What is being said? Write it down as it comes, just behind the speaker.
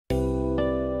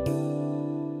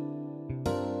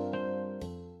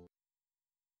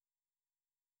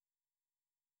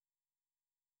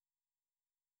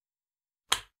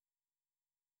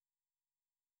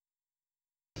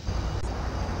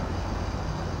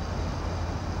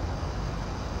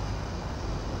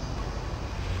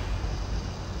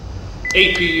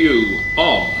APU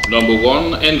on. Number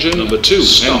 1 engine. Number 2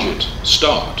 Start. engine.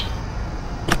 Start.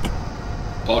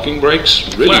 Parking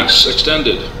brakes. Release.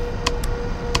 Extended.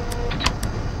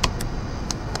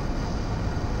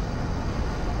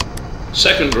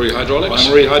 Secondary hydraulics.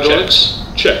 Primary hydraulics.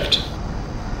 Checked.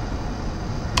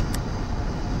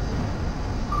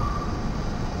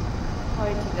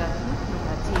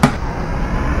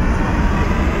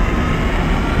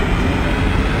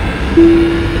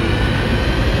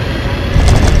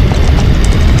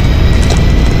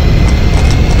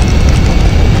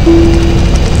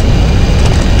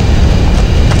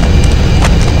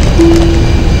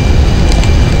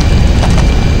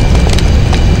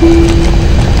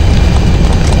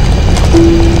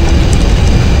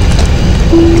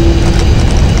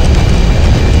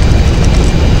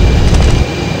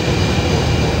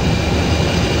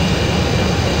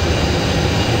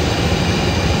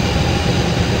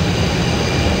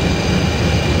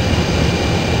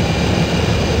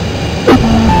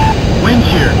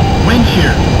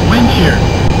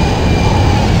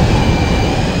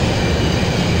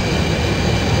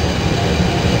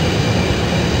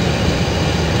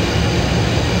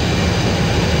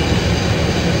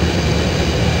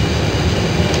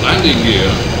 Landing gear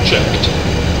checked.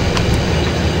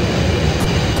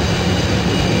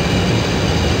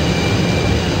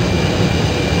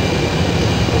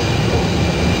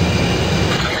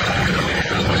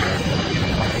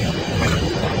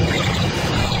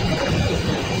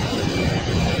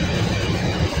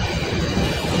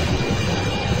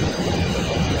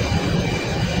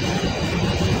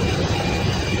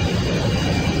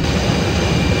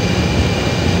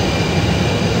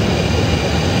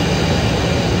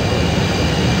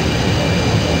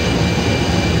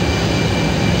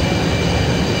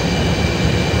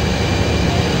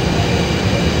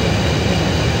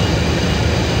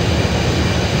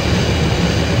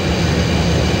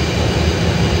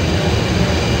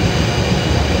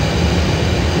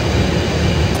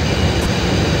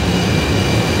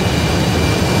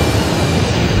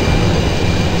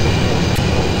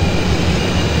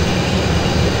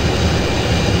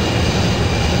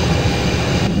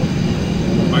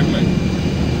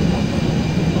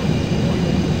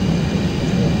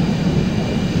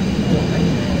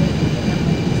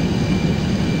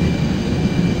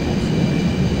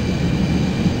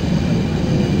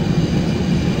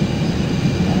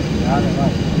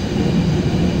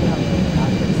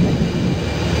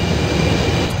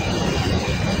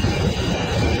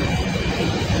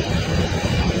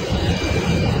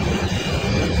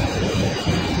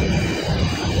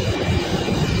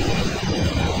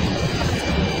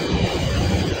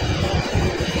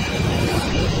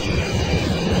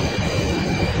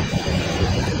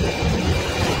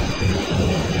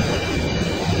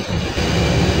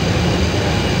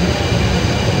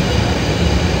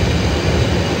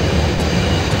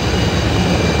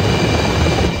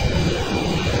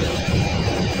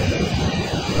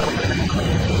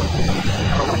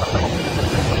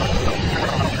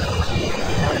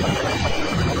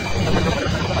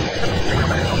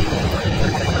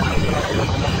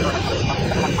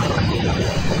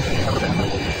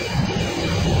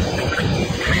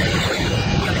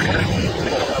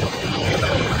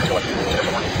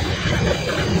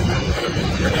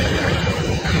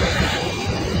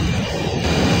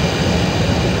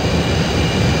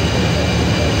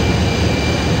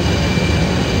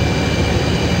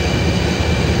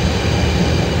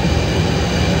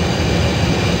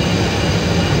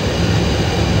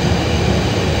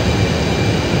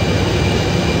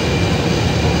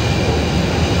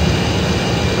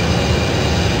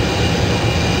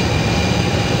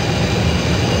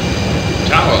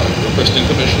 Requesting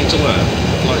permission to land.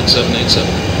 Flight 787.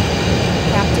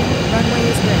 Captain, runway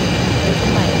is ready. Open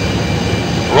land.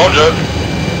 Roger.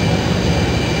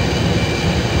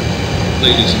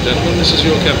 Ladies and gentlemen, this is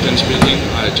your captain speaking.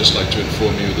 I'd just like to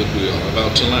inform you that we are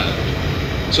about to land.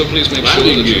 So please make sure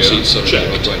that your seats are in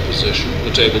the upright position,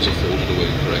 the tables are folded away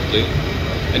correctly,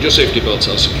 and your safety belts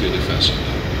are securely fastened.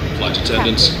 Flight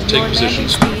attendants, Captain, take your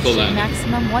positions landing for speed landing.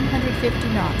 maximum 150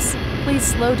 knots. Please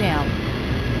slow down.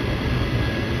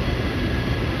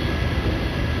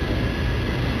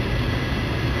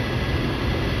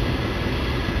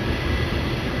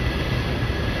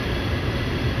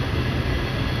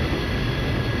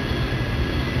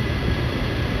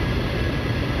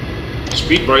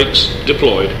 Speed brakes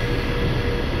deployed.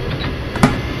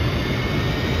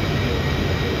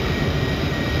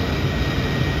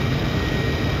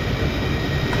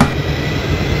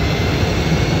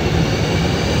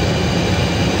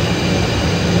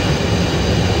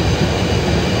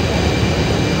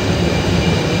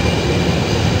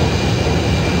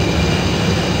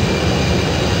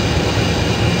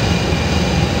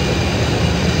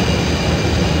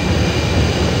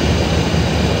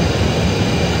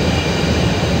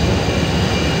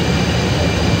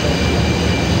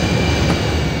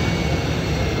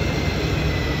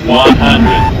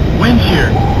 100. Wind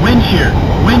here, wind here,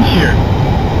 wind here.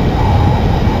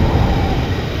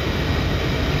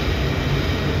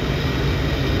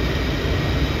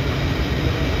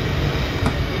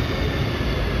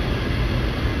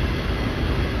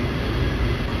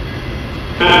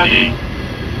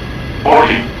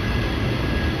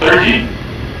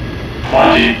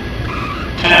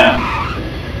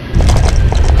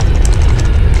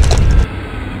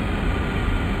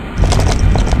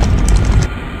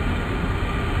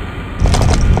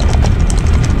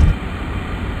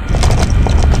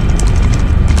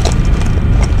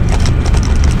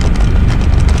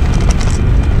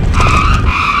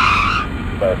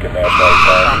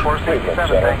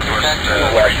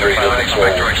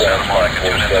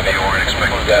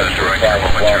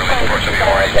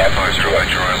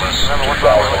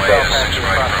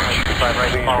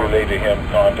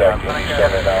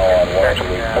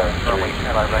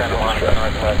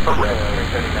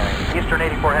 Eastern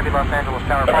 84 Heavy Los Angeles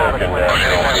Tower. American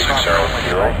National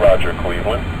 600, Roger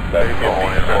Cleveland. That is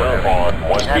on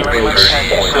 1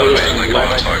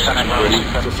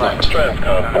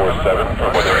 Transcom 47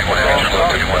 from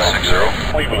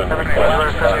Cleveland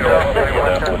request contact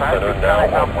Indianapolis Center now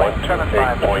on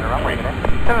 128.3.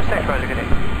 76, Roger, good day.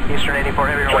 Eastern 84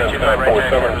 Heavy Transcom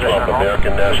 47 from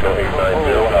American National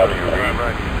 890, how do you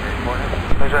read?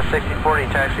 There's a 6040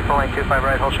 taxi pulling 25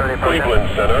 right, hold short 8%. Cleveland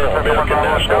Center, American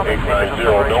National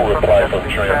 890, no reply from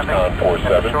Transcom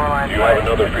 47. Do you have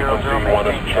another frequency you want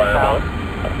us to try them on?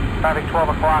 Traffic 12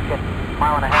 o'clock at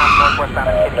mile and a half northwestbound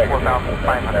at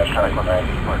 4,500.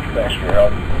 Thanks for your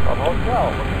help.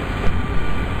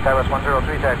 Skywest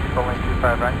 103 taxi pulling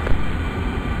 25 right.